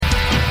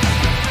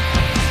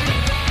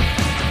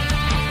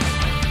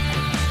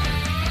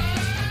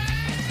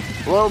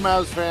Hello,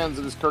 Mavs fans.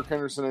 It is Kirk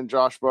Henderson and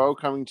Josh Bowe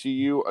coming to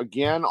you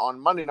again on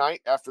Monday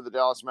night after the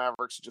Dallas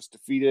Mavericks just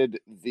defeated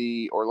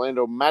the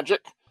Orlando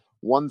Magic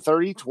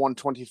 130 to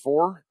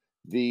 124.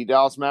 The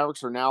Dallas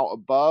Mavericks are now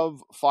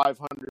above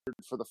 500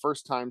 for the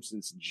first time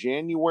since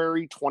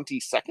January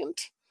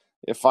 22nd.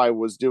 If I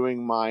was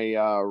doing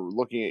my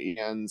looking at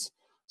Ian's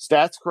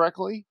stats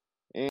correctly.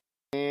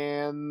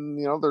 And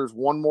there's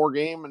one more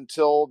game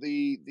until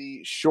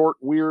the short,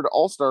 weird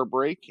All-Star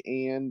break.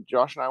 And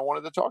Josh and I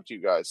wanted to talk to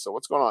you guys. So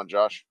what's going on,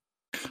 Josh?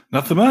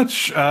 Nothing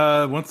much.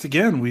 Once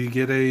again, we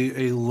get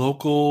a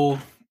local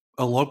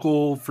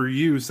for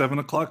you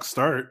 7:00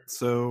 start.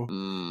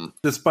 So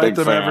despite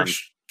the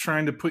Mavericks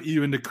trying to put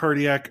you into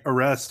cardiac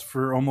arrest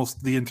for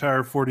almost the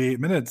entire 48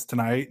 minutes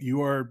tonight,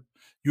 you are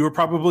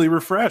probably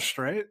refreshed,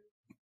 right?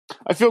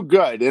 I feel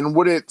good. And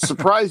would it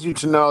surprise you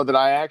to know that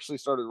I actually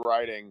started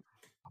writing?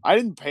 I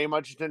didn't pay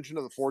much attention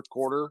to the fourth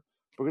quarter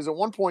because at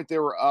one point they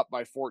were up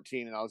by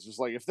 14, and I was just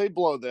like, if they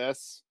blow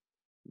this,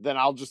 then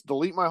I'll just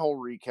delete my whole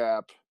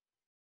recap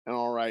and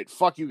all right,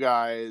 fuck you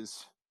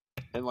guys,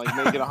 and make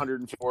it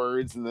 150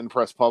 words and then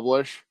press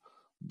publish.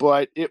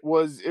 But it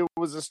was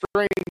a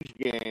strange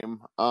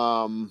game.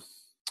 I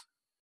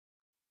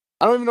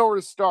don't even know where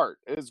to start.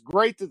 It's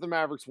great that the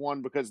Mavericks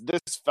won because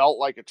this felt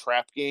like a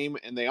trap game,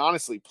 and they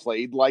honestly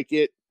played like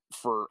it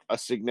for a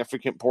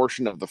significant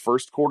portion of the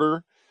first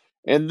quarter.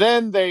 And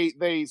then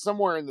they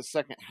somewhere in the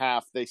second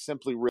half, they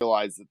simply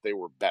realized that they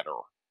were better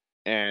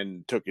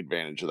and took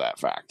advantage of that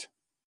fact.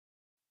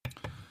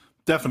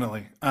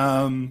 Definitely.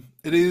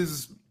 It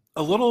is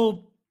a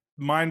little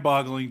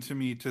mind-boggling to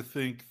me to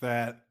think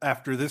that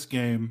after this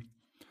game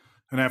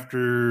and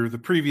after the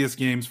previous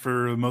games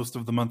for most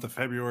of the month of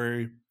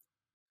February,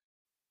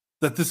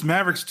 that this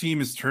Mavericks team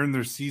has turned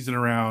their season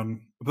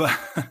around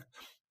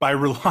by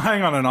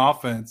relying on an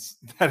offense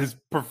that is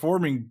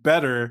performing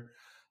better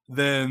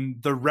than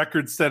the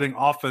record-setting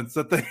offense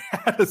that they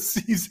had a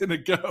season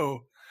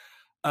ago.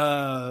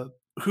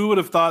 Who would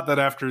have thought that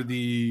after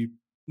the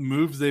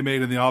moves they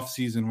made in the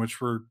offseason,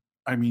 which were,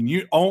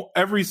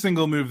 every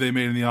single move they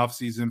made in the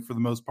offseason for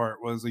the most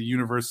part was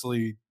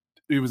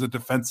it was a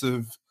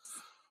defensive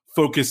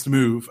focused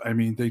move.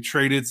 They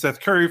traded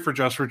Seth Curry for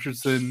Josh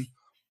Richardson.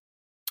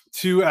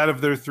 2 out of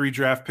their 3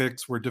 draft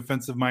picks were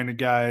defensive minded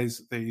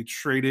guys. They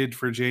traded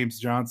for James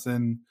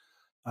Johnson.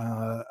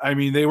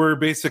 They were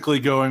basically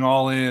going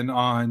all in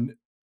on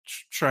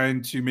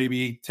trying to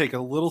maybe take a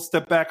little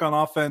step back on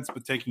offense,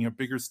 but taking a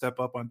bigger step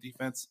up on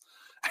defense.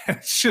 And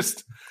it's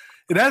just,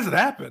 it hasn't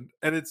happened,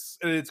 and it's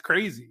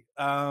crazy.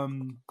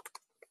 The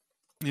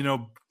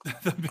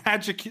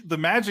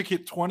Magic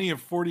hit 20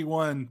 of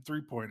 41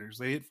 3-pointers.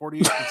 They hit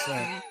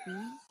 48%.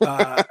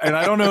 And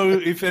I don't know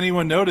if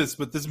anyone noticed,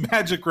 but this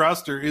Magic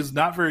roster is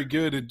not very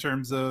good in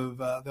terms of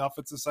the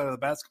offensive side of the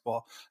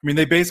basketball.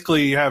 They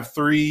basically have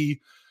 3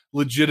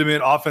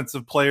 legitimate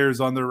offensive players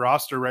on their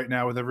roster right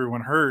now with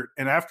everyone hurt.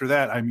 And after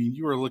that,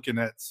 you were looking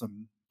at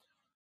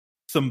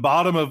some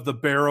bottom of the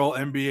barrel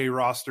NBA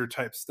roster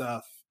type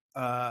stuff.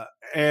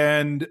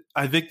 And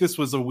I think this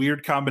was a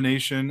weird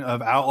combination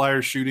of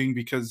outlier shooting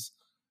because,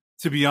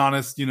 to be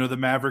honest, the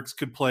Mavericks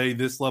could play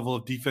this level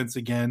of defense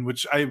again,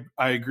 which I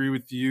agree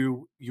with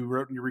you. You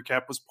wrote in your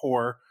recap was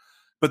poor,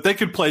 but they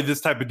could play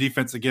this type of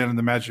defense again, and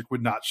the Magic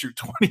would not shoot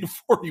 20 of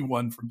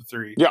 41 from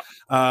 3.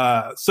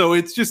 Yeah. So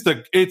it's just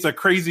a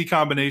crazy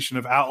combination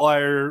of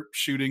outlier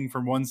shooting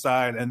from one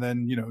side and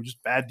then,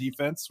 just bad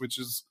defense, which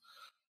is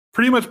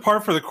pretty much par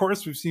for the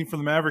course we've seen from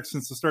the Mavericks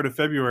since the start of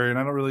February. And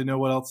I don't really know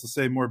what else to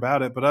say more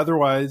about it, but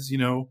otherwise,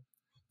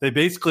 they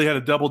basically had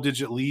a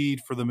double-digit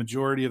lead for the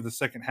majority of the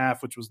second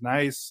half, which was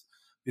nice.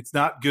 It's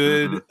not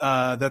good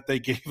that they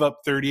gave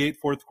up 38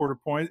 fourth quarter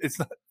points. It's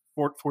not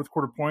fourth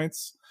quarter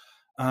points.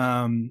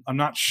 I'm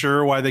not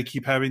sure why they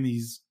keep having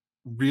these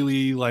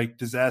really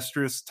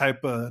disastrous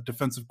type of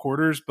defensive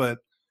quarters, but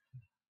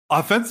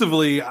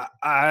offensively,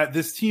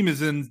 this team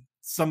is in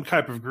some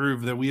type of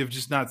groove that we have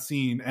just not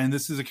seen, and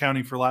this is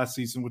accounting for last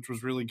season, which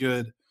was really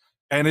good.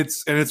 And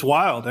it's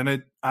wild,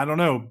 and I don't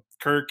know,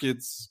 Kirk.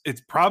 It's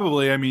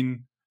probably,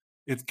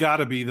 it's got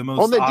to be the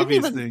most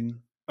obvious thing.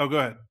 Oh, go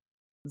ahead.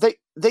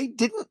 They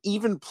didn't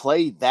even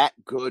play that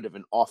good of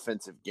an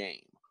offensive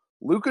game.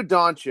 Luka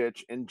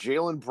Doncic and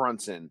Jalen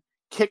Brunson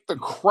kicked the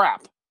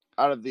crap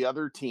out of the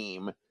other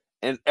team,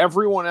 and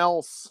everyone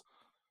else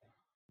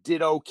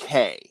did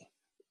okay.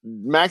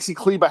 Maxi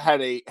Kleber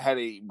had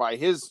a by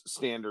his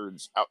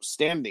standards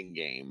outstanding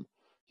game.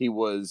 He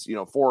was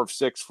 4 of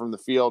 6 from the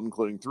field,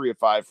 including 3 of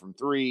 5 from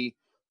 3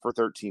 for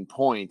 13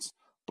 points.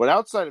 But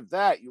outside of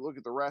that, you look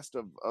at the rest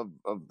of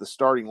the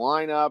starting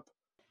lineup.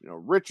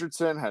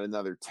 Richardson had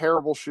another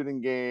terrible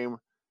shooting game.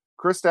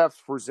 Kristaps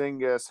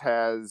Porzingis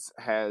has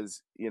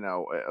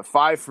a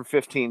 5 for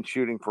 15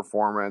 shooting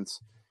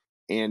performance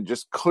and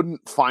just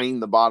couldn't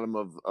find the bottom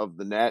of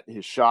the net.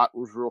 His shot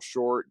was real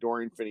short.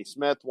 Dorian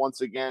Finney-Smith,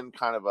 once again,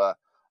 kind of a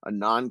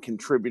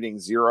non-contributing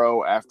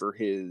 0 after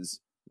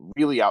his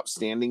really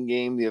outstanding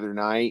game the other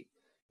night.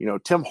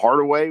 Tim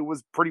Hardaway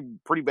was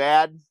pretty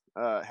bad.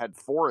 Had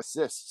 4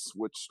 assists,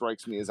 which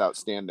strikes me as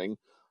outstanding.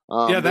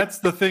 That's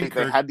the thing.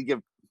 They had to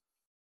give.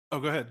 Oh,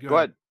 go ahead. Go Go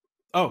ahead. ahead.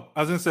 Oh,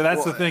 I was going to say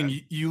that's Well, the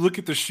thing. You look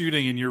at the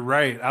shooting, and you're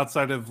right.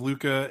 Outside of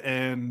Luka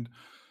and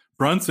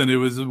Brunson, it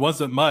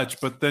wasn't much.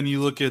 But then you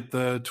look at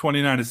the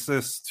 29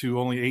 assists to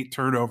only 8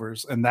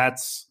 turnovers, and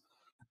that's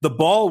the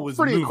ball was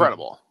pretty moving.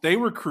 incredible. They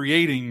were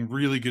creating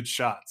really good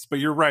shots. But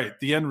you're right.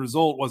 The end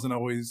result wasn't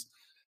always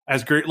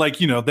as great. Like,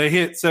 they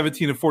hit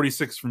 17 of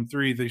 46 from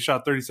 3. They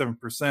shot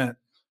 37%.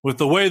 With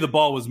the way the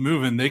ball was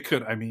moving, they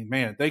could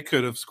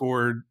have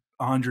scored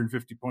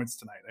 150 points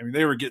tonight. I mean,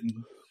 they were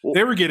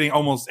getting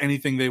almost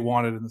anything they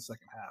wanted in the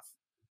second half.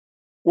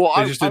 Well,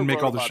 they just didn't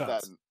make all the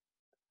shots.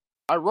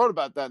 I wrote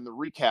about that in the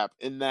recap,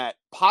 in that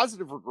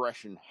positive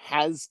regression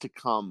has to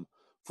come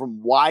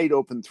from wide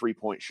open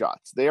 3-point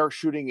shots. They are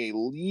shooting a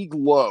league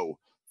low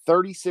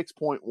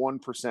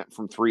 36.1%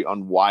 from 3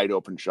 on wide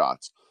open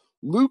shots.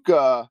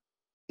 Luka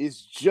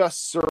is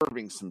just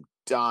serving some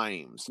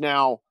dimes.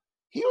 Now,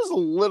 he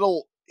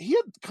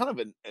had kind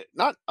of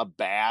not a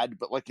bad,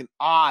 but like an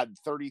odd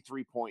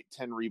 33 point,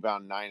 10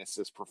 rebound, 9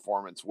 assist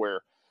performance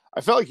where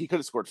I felt like he could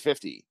have scored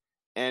 50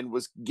 and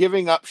was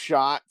giving up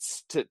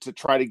shots to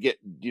try to get,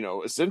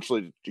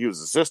 essentially he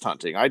was assist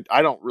hunting.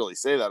 I don't really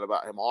say that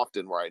about him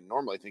often, where I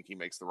normally think he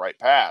makes the right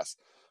pass,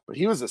 but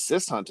he was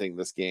assist hunting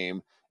this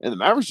game, and the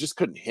Mavericks just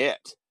couldn't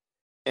hit.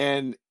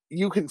 And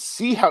you can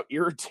see how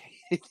irritated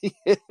he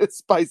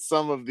is by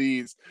some of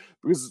these,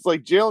 because it's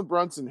like Jalen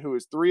Brunson, who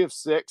is 3 of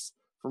 6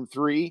 from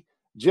 3.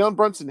 Jalen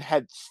Brunson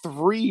had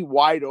 3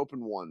 wide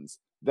open ones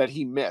that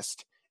he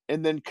missed,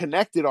 and then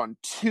connected on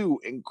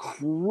 2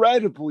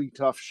 incredibly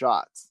tough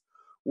shots,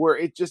 where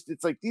it's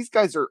like these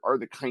guys are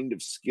the kind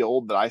of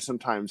skill that I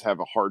sometimes have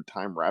a hard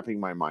time wrapping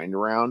my mind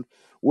around,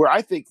 where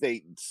I think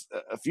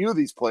a few of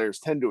these players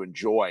tend to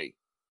enjoy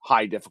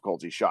high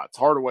difficulty shots.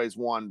 Hardaway's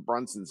one,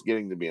 Brunson's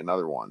getting to be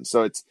another one.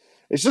 So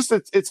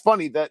it's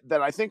funny that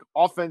I think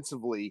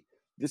offensively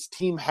this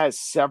team has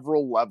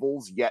several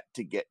levels yet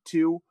to get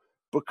to,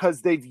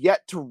 because they've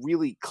yet to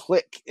really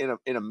click in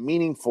a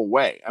meaningful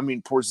way. I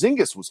mean,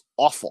 Porzingis was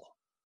awful.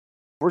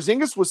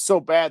 Porzingis was so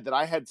bad that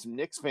I had some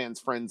Knicks fans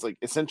friends like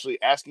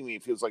essentially asking me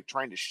if he was like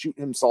trying to shoot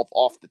himself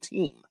off the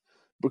team,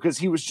 because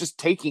he was just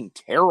taking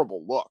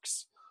terrible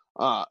looks.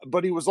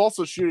 But he was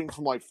also shooting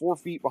from like 4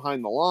 feet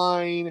behind the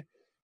line.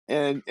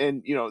 And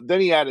then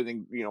he added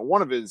in,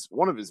 one of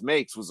his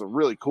makes was a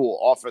really cool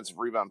offensive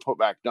rebound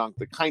putback dunk,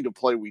 the kind of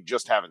play we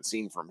just haven't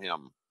seen from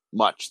him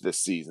much this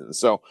season.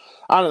 So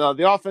I don't know,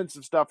 the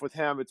offensive stuff with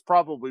him, it's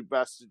probably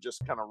best to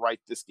just kind of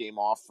write this game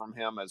off from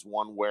him as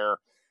one where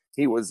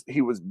he was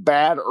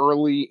bad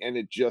early, and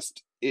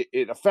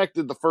it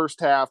affected the first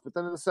half, but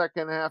then in the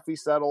second half he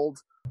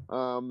settled.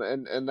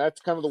 And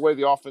that's kind of the way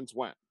the offense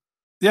went.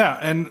 Yeah.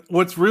 And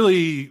what's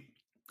really,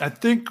 I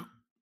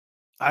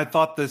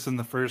thought this in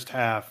the first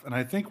half, and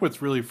I think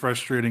what's really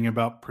frustrating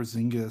about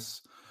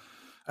Porzingis,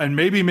 and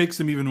maybe makes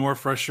him even more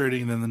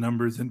frustrating than the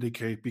numbers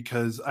indicate,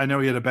 because I know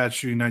he had a bad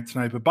shooting night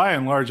tonight, but by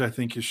and large, I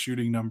think his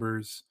shooting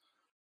numbers,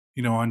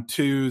 on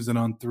 2s and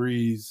on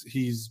 3s,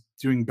 he's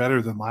doing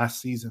better than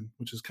last season,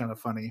 which is kind of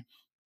funny.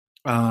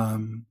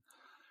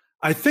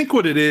 I think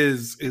what it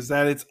is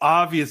that it's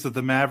obvious that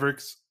the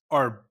Mavericks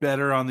are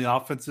better on the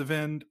offensive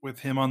end with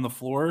him on the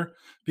floor,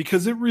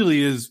 because it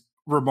really is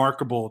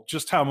remarkable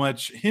just how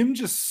much him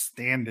just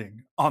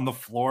standing on the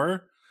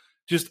floor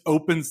just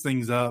opens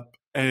things up,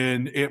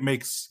 and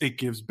it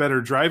gives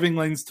better driving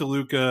lanes to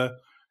Luka.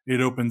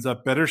 It opens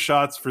up better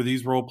shots for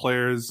these role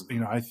players.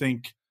 I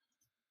think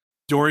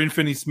Dorian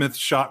Finney-Smith's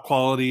shot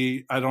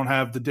quality, I don't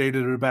have the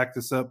data to back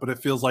this up, but it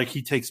feels like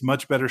he takes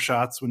much better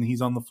shots when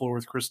he's on the floor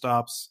with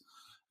Kristaps.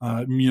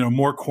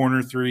 More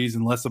corner threes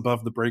and less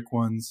above the break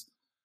ones.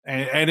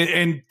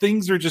 And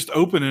things are just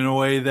open in a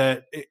way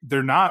that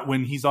they're not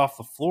when he's off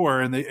the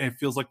floor, and it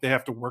feels like they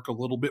have to work a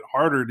little bit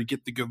harder to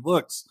get the good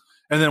looks.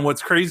 And then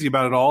what's crazy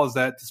about it all is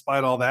that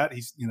despite all that,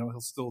 he'll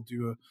still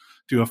do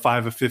a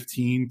 5 of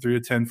 15, 3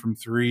 of 10 from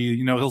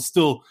 3. He'll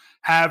still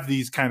have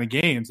these kind of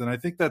games, and I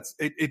think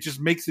it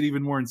just makes it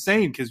even more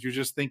insane, because you're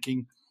just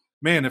thinking,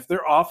 man, if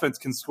their offense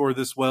can score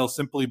this well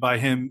simply by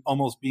him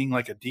almost being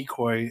like a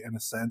decoy in a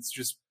sense,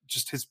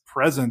 just his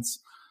presence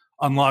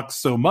unlocks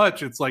so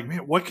much. It's like,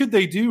 man, what could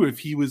they do if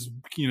he was,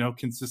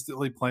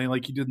 consistently playing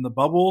like he did in the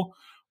bubble,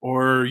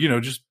 or,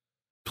 just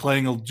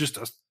playing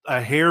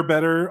a hair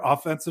better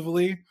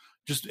offensively,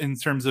 just in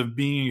terms of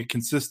being a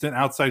consistent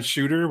outside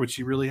shooter, which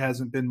he really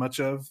hasn't been much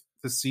of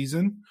this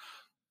season.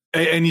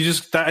 And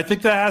I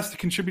think that has to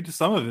contribute to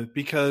some of it,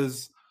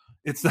 because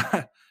it's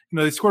not,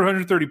 they scored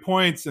 130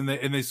 points and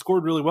they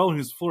scored really well on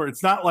his floor.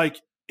 It's not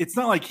like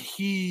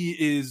he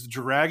is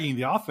dragging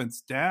the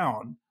offense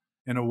down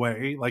in a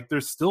way. Like,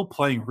 they're still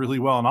playing really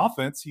well on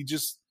offense.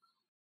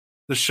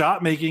 The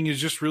shot making is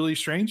just really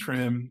strange for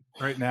him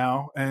right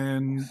now.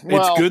 And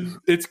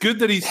it's good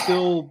that he's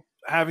still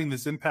having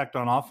this impact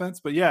on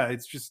offense, but yeah,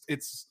 it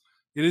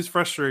is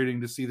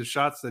frustrating to see the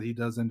shots that he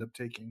does end up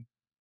taking.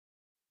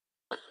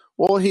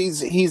 Well,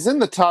 he's in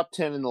the top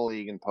 10 in the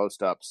league in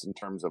post-ups in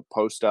terms of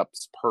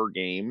post-ups per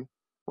game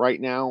right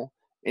now.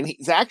 And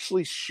he's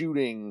actually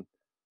shooting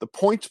the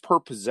points per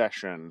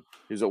possession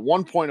is at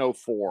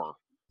 1.04,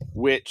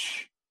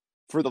 which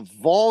for the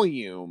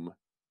volume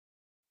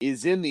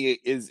is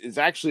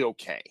actually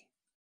okay.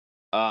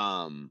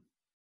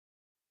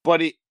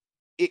 But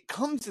it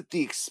comes at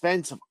the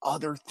expense of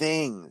other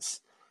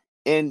things.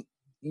 And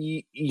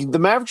the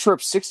Mavericks were up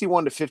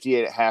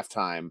 61-58 at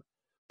halftime.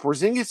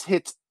 Porzingis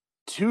hits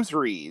 2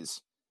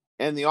 threes,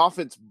 and the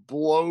offense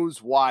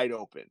blows wide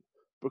open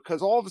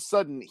because all of a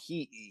sudden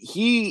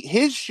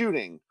his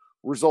shooting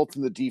results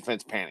in the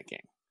defense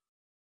panicking,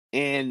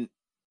 and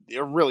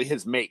really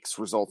his makes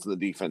results in the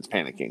defense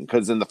panicking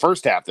because in the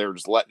first half they were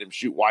just letting him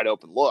shoot wide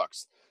open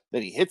looks.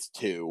 Then he hits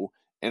 2,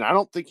 and I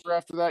don't think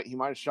after that he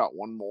might have shot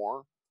one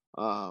more.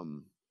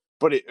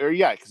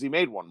 Because he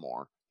made one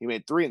more. He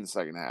made 3 in the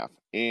second half,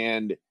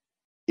 and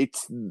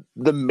it's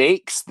the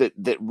makes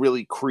that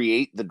really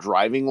create the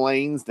driving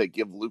lanes that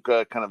give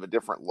Luka kind of a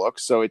different look.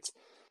 So it's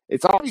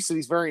obviously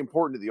he's very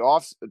important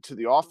to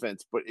the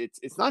offense, but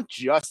it's not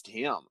just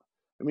him.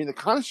 I mean, the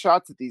kind of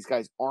shots that these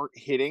guys aren't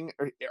hitting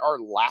are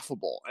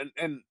laughable,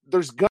 and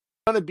there's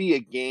gonna be a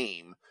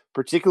game,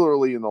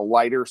 particularly in the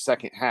lighter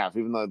second half,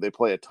 even though they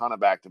play a ton of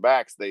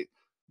back-to-backs,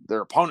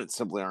 their opponents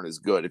simply aren't as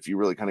good if you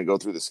really kind of go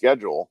through the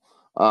schedule.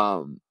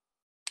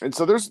 And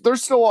so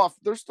there's still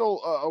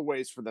a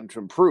ways for them to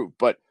improve,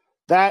 but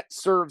that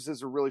serves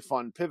as a really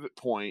fun pivot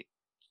point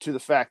to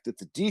the fact that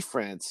the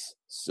defense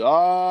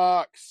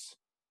sucks,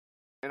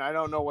 and I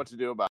don't know what to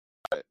do about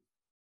it.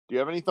 Do you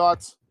have any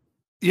thoughts?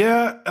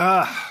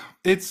 Yeah,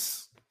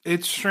 it's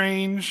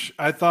strange.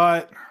 I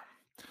thought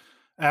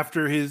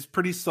after his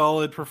pretty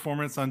solid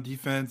performance on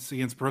defense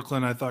against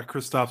Brooklyn, I thought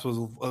Kristaps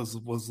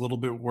was a little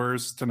bit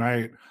worse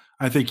tonight.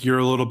 I think you're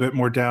a little bit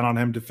more down on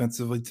him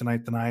defensively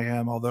tonight than I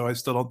am, although I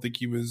still don't think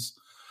he was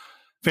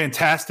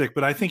fantastic,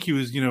 but I think he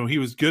was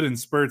good in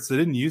spurts. They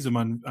didn't use him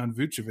on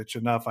Vucevic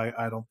enough,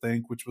 I don't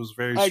think, which was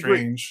very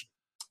strange.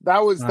 That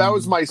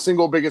was my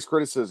single biggest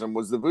criticism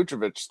was the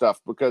Vucevic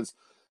stuff, because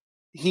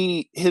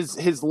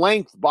his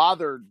length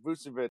bothered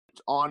Vucevic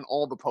on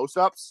all the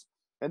post-ups,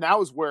 and that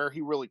was where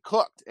he really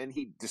cooked, and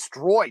he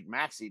destroyed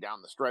Maxey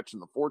down the stretch in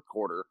the fourth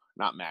quarter.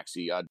 Not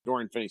Maxey,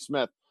 Dorian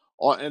Finney-Smith,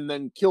 and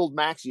then killed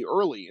Maxey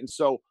early. And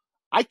so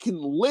I can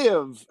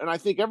live, and I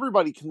think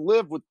everybody can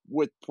live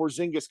with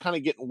Porzingis kind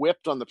of getting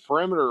whipped on the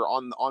perimeter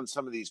on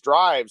some of these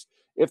drives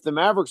if the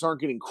Mavericks aren't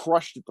getting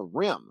crushed at the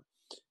rim.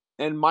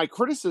 And my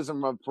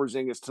criticism of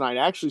Porzingis tonight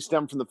actually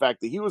stemmed from the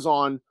fact that he was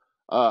on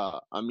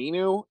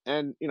Aminu,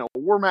 and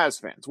we're Mavs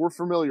fans. We're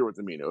familiar with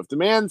Aminu. If the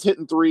man's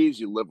hitting threes,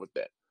 you live with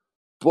it.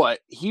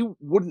 But he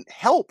wouldn't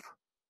help.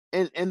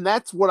 And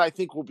that's what I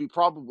think will be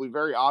probably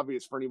very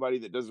obvious for anybody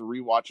that does a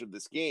rewatch of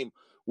this game,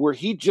 where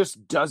he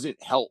just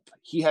doesn't help.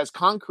 He has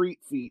concrete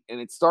feet, and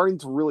it's starting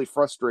to really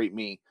frustrate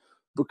me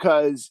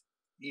because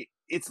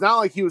it's not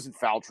like he was in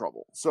foul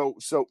trouble. So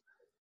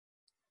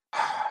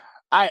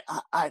I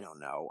don't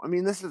know. I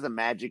mean, this is a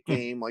Magic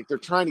game. Like, they're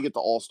trying to get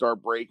the All-Star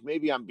break.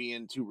 Maybe I'm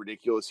being too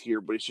ridiculous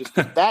here, but it's just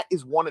that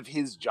is one of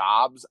his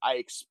jobs. I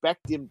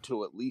expect him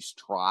to at least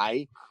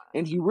try,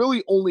 and he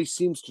really only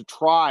seems to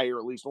try, or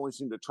at least only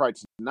seemed to try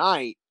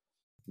tonight,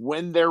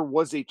 when there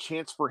was a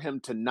chance for him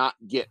to not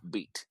get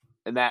beat.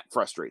 And that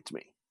frustrates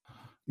me.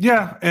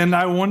 Yeah, and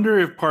I wonder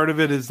if part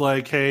of it is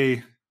like,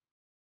 hey,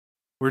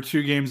 we're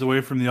 2 games away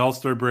from the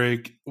All-Star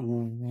break.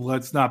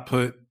 Let's not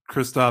put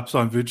Kristaps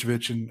on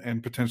Vucevic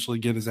and potentially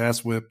get his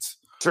ass whipped.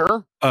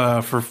 Sure.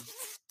 For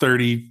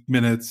 30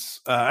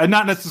 minutes. And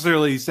not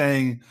necessarily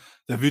saying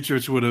that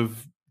Vucevic would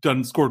have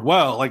scored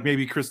well. Like,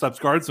 maybe Kristaps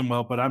guards him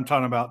well, but I'm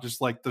talking about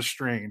just like the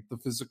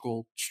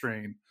physical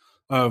strain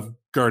of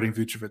guarding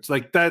Vucevic.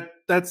 Like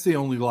that's the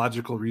only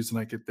logical reason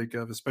I could think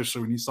of,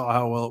 especially when you saw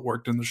how well it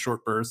worked in the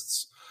short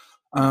bursts.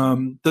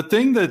 The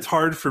thing that's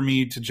hard for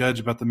me to judge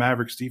about the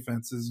Mavericks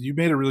defense is you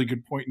made a really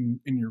good point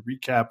in your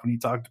recap when you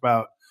talked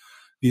about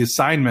the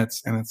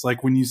assignments. And it's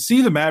like, when you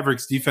see the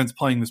Mavericks defense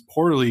playing this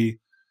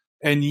poorly,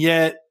 and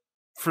yet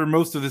for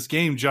most of this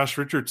game, Josh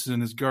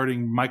Richardson is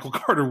guarding Michael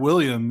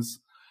Carter-Williams.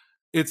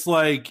 It's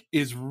like,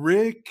 is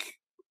Rick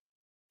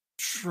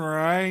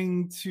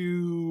trying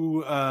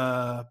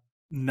to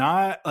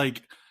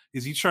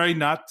is he trying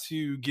not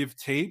to give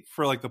tape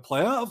for like the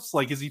playoffs?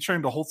 Like, is he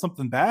trying to hold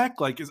something back?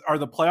 Like, are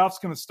the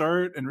playoffs going to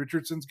start and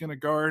Richardson's going to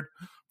guard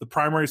the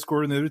primary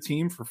scorer in the other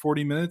team for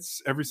 40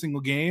 minutes every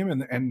single game,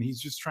 and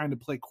he's just trying to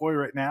play coy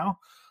right now?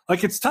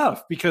 Like, it's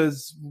tough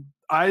because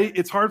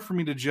it's hard for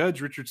me to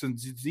judge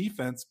Richardson's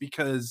defense,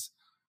 because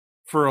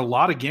for a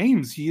lot of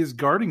games he is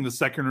guarding the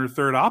second or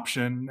third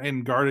option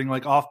and guarding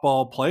like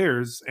off-ball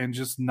players and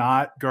just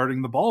not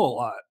guarding the ball a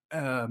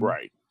lot.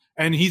 Right.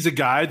 And he's a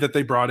guy that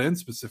they brought in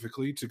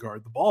specifically to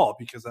guard the ball,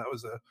 because that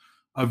was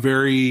a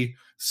very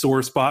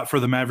sore spot for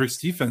the Mavericks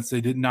defense.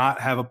 They did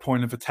not have a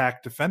point of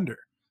attack defender.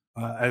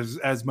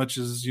 As much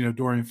as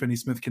Dorian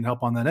Finney-Smith can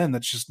help on that end,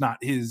 that's just not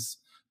his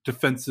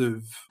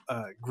defensive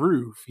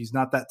groove. He's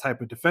not that type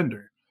of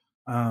defender.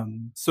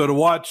 So to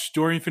watch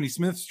Dorian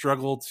Finney-Smith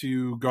struggle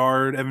to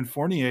guard Evan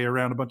Fournier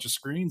around a bunch of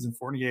screens, and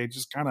Fournier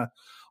just kind of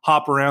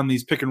hop around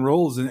these pick and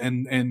rolls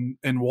and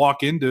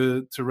walk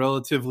into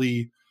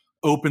relatively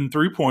open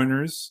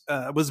 3-pointers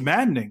was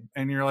maddening.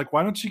 And you're like,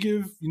 why don't you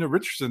give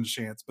Richardson a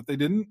chance? But they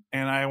didn't.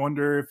 And I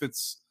wonder if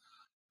it's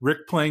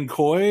Rick playing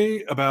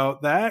coy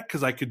about that,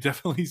 because I could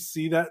definitely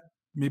see that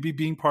maybe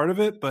being part of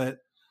it. But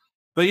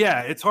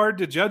yeah, it's hard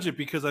to judge it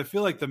because I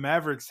feel like the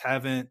Mavericks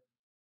haven't.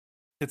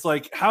 It's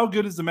like, how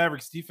good is the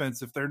Mavericks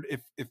defense if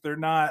they're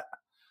not,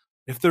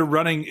 if they're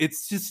running? It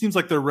just seems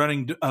like they're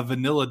running a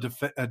vanilla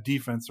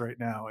defense right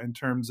now in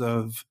terms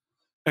of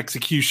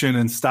execution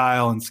and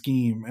style and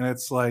scheme. And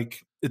it's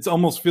like, it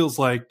almost feels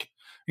like,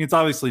 it's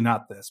obviously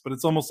not this, but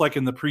it's almost like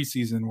in the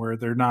preseason where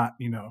they're not,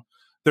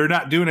 they're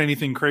not doing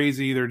anything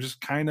crazy. They're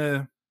just kind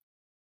of,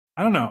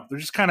 I don't know, they're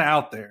just kind of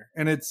out there,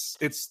 and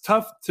it's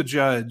tough to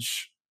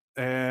judge.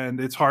 And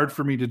it's hard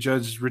for me to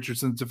judge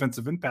Richardson's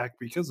defensive impact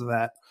because of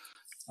that.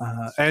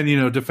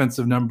 And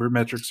defensive number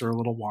metrics are a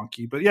little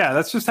wonky, but yeah,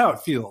 that's just how it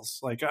feels.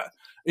 Like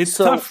it's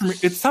tough for me.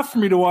 It's tough for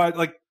me to watch.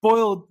 Like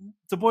boil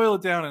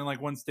it down in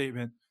like one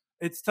statement.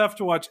 It's tough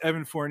to watch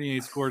Evan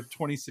Fournier score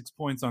 26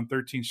 points on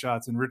 13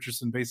 shots, and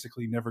Richardson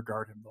basically never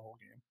guard him the whole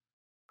game.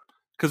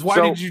 Because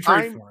why did you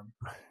trade for him?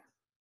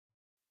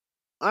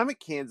 I'm a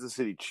Kansas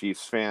City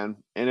Chiefs fan,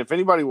 and if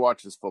anybody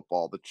watches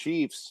football, the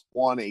Chiefs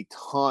won a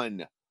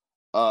ton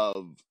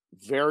of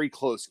very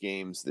close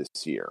games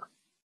this year.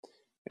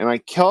 And I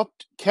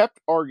kept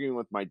arguing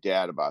with my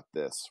dad about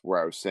this,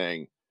 where I was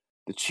saying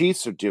the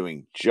Chiefs are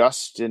doing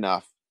just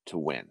enough to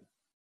win.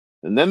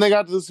 And then they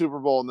got to the Super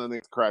Bowl, and then they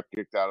got the crap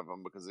kicked out of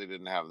them because they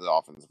didn't have the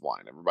offensive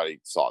line. Everybody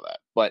saw that.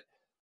 But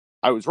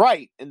I was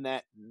right in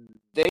that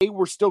they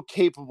were still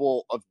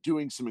capable of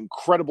doing some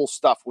incredible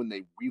stuff when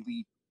they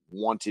really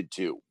wanted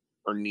to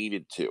or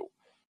needed to.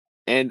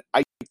 And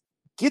I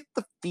get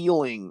the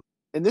feeling,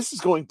 and this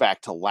is going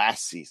back to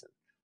last season,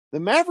 the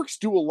Mavericks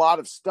do a lot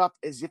of stuff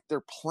as if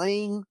they're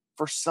playing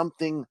for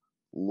something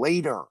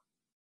later.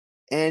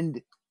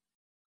 And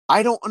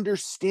I don't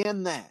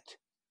understand that.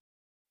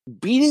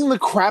 Beating the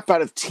crap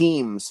out of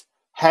teams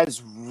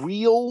has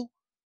real,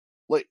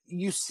 like,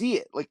 you see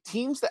it. Like,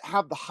 teams that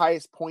have the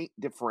highest point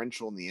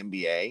differential in the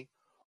NBA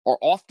are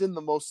often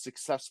the most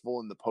successful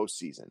in the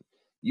postseason.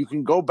 You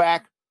can go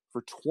back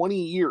for 20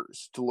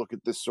 years to look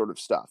at this sort of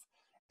stuff.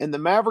 And the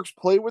Mavericks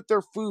play with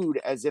their food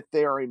as if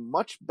they are a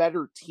much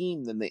better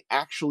team than they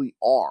actually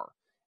are.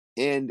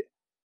 And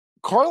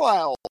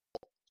Carlisle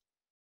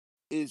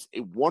is a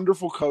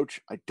wonderful coach.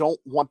 I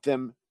don't want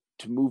them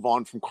to move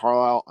on from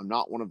Carlisle. I'm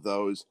not one of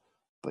those.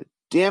 But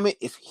damn it,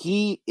 if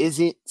he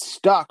isn't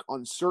stuck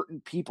on certain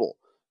people.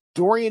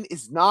 Dorian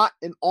is not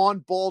an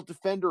on-ball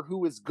defender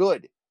who is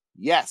good.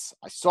 Yes,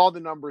 I saw the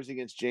numbers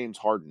against James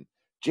Harden.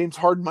 James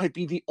Harden might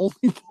be the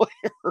only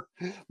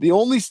player, the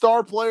only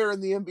star player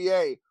in the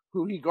NBA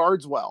who he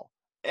guards well.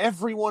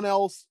 Everyone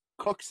else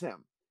cooks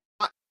him.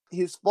 Not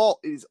his fault.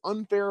 It is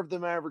unfair of the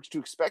Mavericks to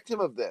expect him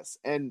of this.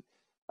 And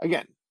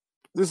again,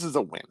 this is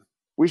a win.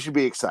 We should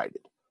be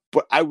excited.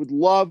 But I would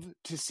love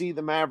to see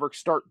the Mavericks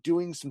start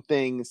doing some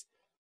things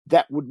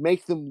that would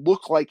make them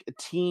look like a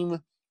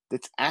team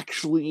that's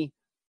actually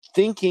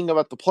thinking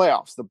about the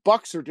playoffs. The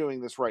Bucks are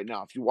doing this right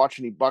now. If you watch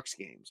any Bucks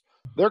games,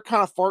 they're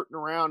kind of farting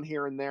around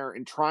here and there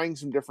and trying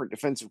some different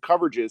defensive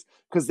coverages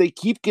because they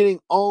keep getting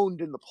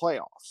owned in the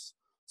playoffs.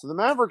 So the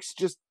Mavericks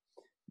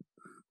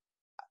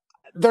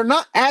they're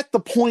not at the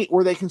point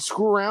where they can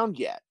screw around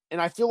yet.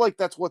 And I feel like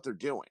that's what they're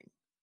doing.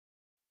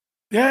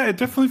 Yeah, it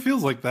definitely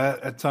feels like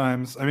that at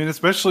times. I mean,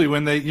 especially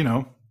when they,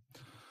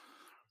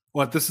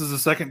 this is the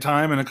second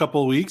time in a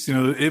couple of weeks,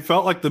 it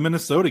felt like the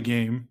Minnesota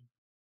game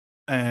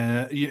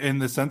in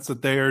the sense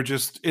that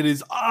it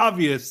is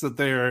obvious that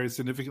they are a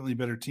significantly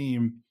better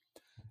team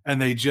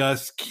and they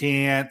just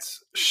can't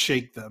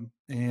shake them.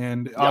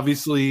 And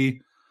obviously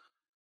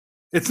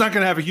it's not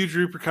going to have a huge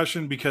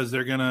repercussion because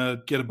they're going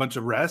to get a bunch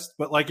of rest.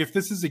 But like, if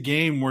this is a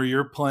game where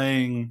you're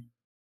playing,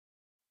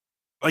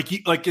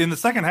 like in the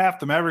second half,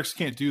 the Mavericks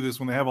can't do this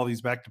when they have all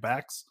these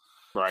back-to-backs.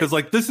 Right. Because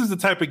like, this is the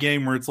type of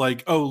game where it's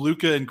like, oh,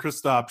 Luka and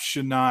Kristaps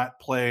should not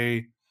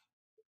play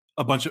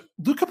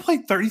Luka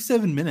played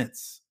 37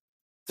 minutes.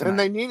 Tonight. And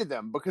they needed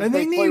them because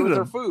they play with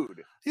their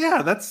food.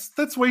 Yeah,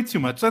 that's way too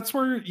much. That's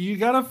where you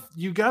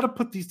gotta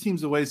put these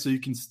teams away so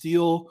you can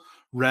steal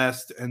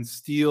rest and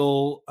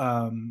steal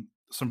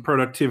some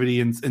productivity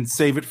and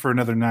save it for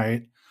another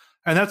night.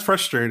 And that's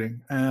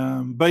frustrating.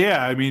 But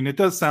yeah, I mean, it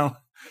does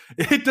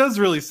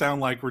really sound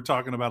like we're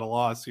talking about a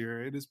loss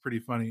here. It is pretty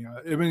funny.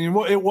 I mean,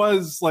 it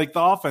was like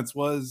the offense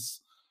was,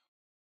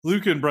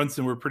 Luka and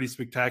Brunson were pretty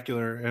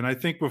spectacular. And I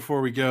think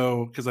before we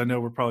go, because I know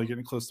we're probably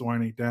getting close to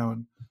winding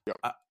down. Yep.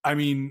 I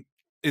mean,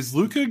 is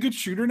Luka a good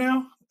shooter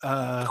now?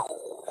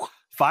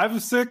 5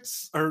 of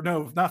 6, or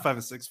no, not 5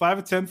 of 6, 5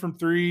 of 10 from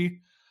 3.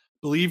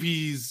 Believe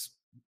he's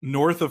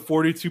north of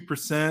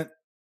 42%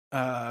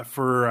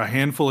 for a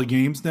handful of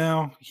games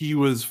now. He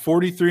was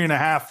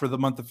 43.5 for the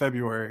month of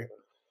February.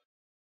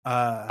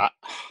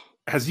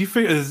 Has he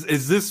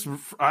is this,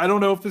 I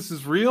don't know if this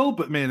is real,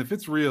 but man, if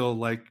it's real,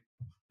 like,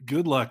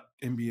 good luck,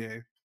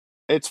 NBA.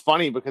 It's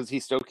funny because he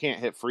still can't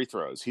hit free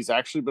throws. He's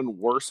actually been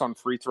worse on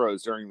free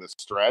throws during the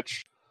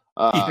stretch.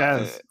 He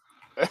has.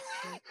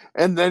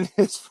 And then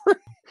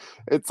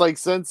It's like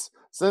since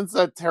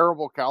that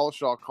terrible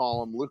Kalashaw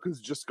column, Luka's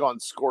just gone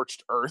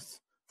scorched earth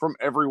from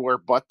everywhere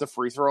but the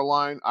free throw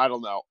line. I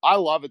don't know. I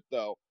love it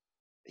though.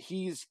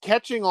 He's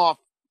catching off.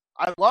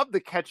 I love the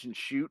catch and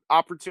shoot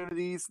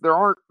opportunities. There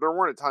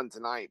weren't a ton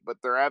tonight, but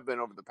there have been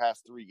over the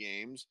past 3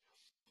 games,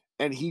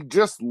 and he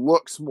just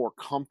looks more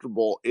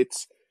comfortable.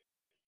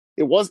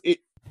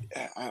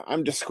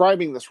 I'm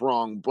describing this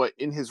wrong, but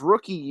in his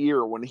rookie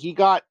year, when he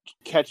got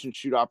catch and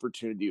shoot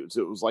opportunities,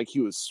 it was like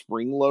he was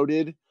spring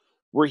loaded,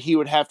 where he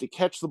would have to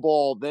catch the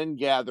ball, then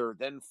gather,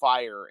 then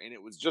fire, and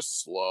it was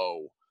just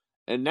slow.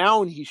 And now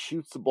when he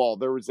shoots the ball,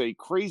 there was a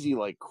crazy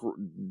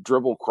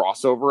dribble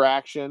crossover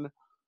action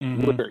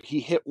where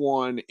he hit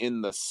one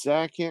in the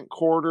second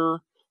quarter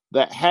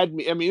that had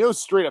me. I mean, it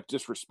was straight up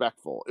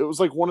disrespectful. It was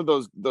like one of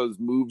those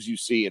moves you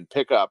see in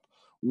pickup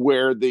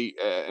where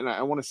and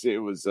I want to say it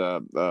was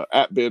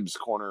at Bibbs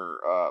Corner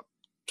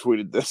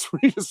tweeted this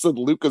where he just said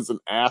Luka's an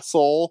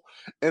asshole,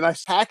 and I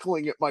was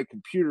tackling at my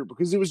computer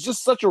because it was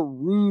just such a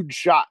rude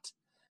shot.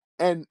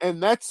 And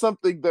that's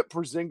something that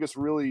Porzingis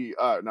really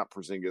not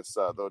Porzingis,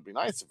 though it'd be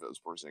nice if it was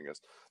Porzingis,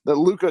 that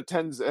Luka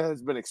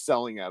has been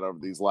excelling at over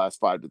these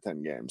last 5 to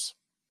 10 games.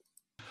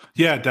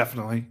 Yeah,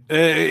 definitely.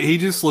 He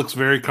just looks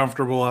very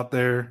comfortable out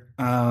there.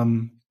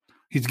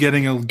 He's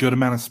getting a good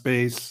amount of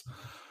space.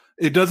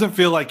 It doesn't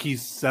feel like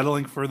he's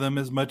settling for them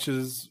as much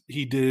as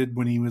he did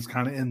when he was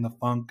kind of in the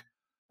funk.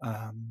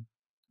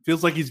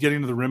 Feels like he's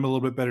getting to the rim a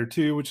little bit better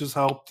too, which has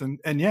helped.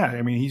 And yeah,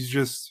 I mean, he's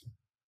just,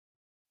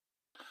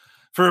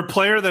 for a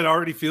player that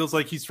already feels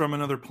like he's from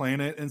another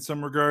planet in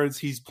some regards,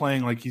 he's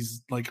playing like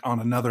he's like on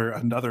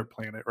another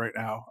planet right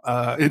now.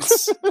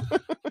 It's,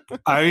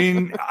 I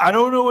mean, I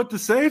don't know what to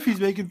say if he's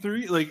making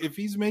if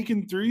he's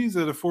making threes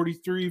at a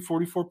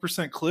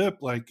 44% clip,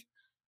 like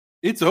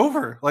it's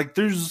over. Like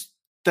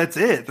that's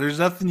it. There's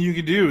nothing you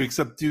can do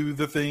except do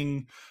the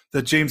thing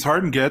that James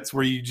Harden gets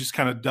where you just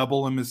kind of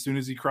double him as soon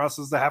as he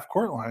crosses the half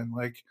court line.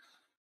 Like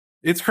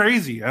it's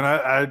crazy. And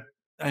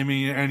I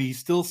mean, and he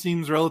still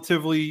seems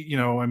relatively,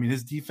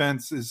 his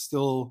defense is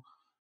still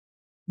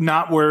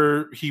not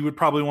where he would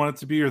probably want it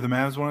to be or the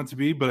Mavs want it to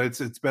be, but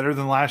it's better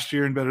than last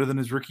year and better than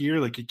his rookie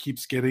year. Like it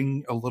keeps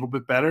getting a little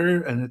bit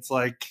better. And it's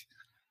like,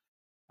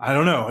 I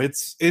don't know.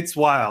 It's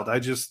wild.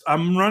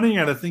 I'm running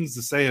out of things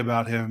to say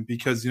about him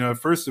because, at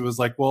first it was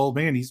like, well,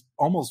 man, he's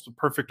almost a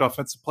perfect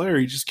offensive player.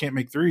 He just can't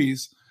make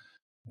threes.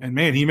 And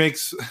man,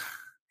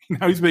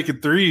 now he's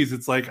making threes.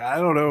 It's like, I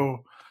don't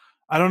know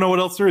what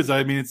else there is.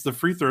 I mean, it's the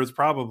free throws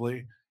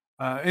probably.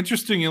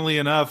 Interestingly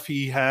enough,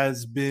 he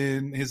has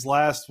been his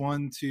last 4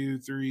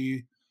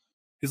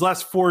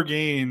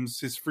 games,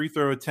 his free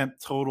throw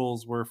attempt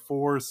totals were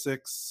 4,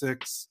 6,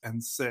 6,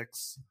 and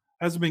 6.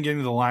 Hasn't been getting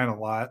to the line a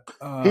lot.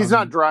 He's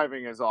not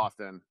driving as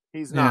often.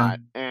 He's not.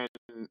 And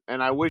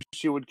I wish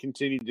he would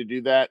continue to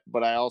do that,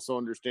 but I also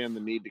understand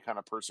the need to kind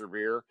of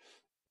persevere.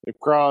 If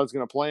Crowd's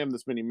going to play him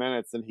this many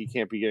minutes, then he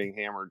can't be getting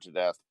hammered to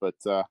death. But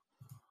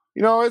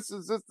this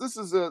is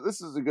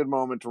a good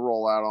moment to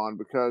roll out on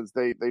because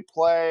they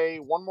play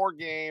one more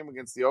game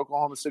against the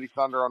Oklahoma City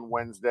Thunder on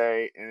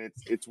Wednesday, and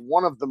it's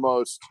one of the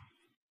most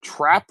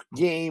trap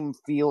game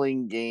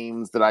feeling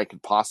games that I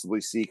could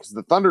possibly see because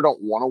the Thunder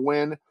don't want to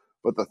win,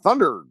 but the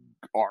Thunder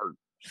are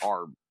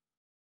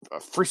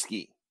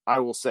frisky. I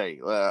will say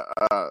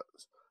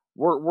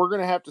we're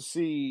going to have to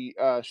see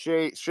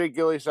Shai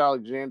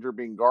Gilgeous-Alexander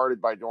being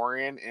guarded by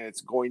Dorian, and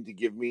it's going to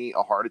give me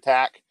a heart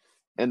attack.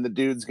 And the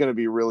dude's going to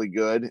be really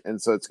good, and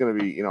so it's going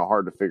to be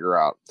hard to figure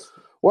out.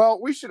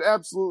 Well, we should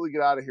absolutely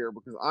get out of here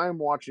because I'm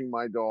watching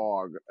my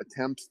dog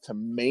attempt to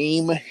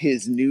maim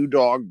his new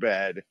dog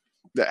bed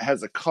that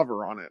has a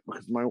cover on it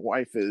because my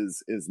wife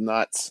is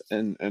nuts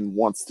and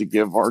wants to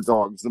give our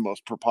dogs the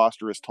most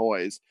preposterous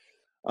toys.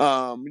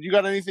 You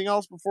got anything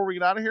else before we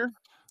get out of here?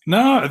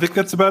 No, I think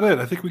that's about it.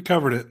 I think we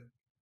covered it.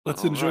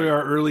 Let's enjoy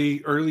our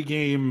early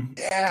game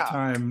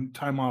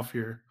time off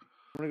here.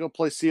 I'm gonna go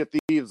play Sea of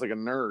Thieves like a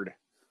nerd.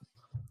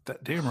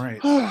 Damn right.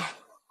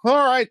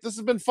 All right, this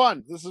has been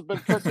fun. This has been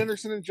Chris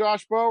Henderson and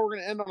Josh Bowe. We're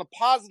going to end on a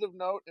positive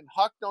note. And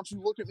Huck, don't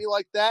you look at me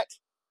like that.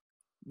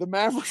 The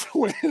Mavericks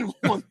win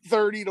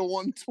 130 to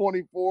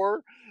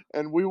 124.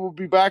 And we will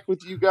be back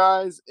with you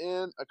guys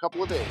in a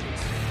couple of days.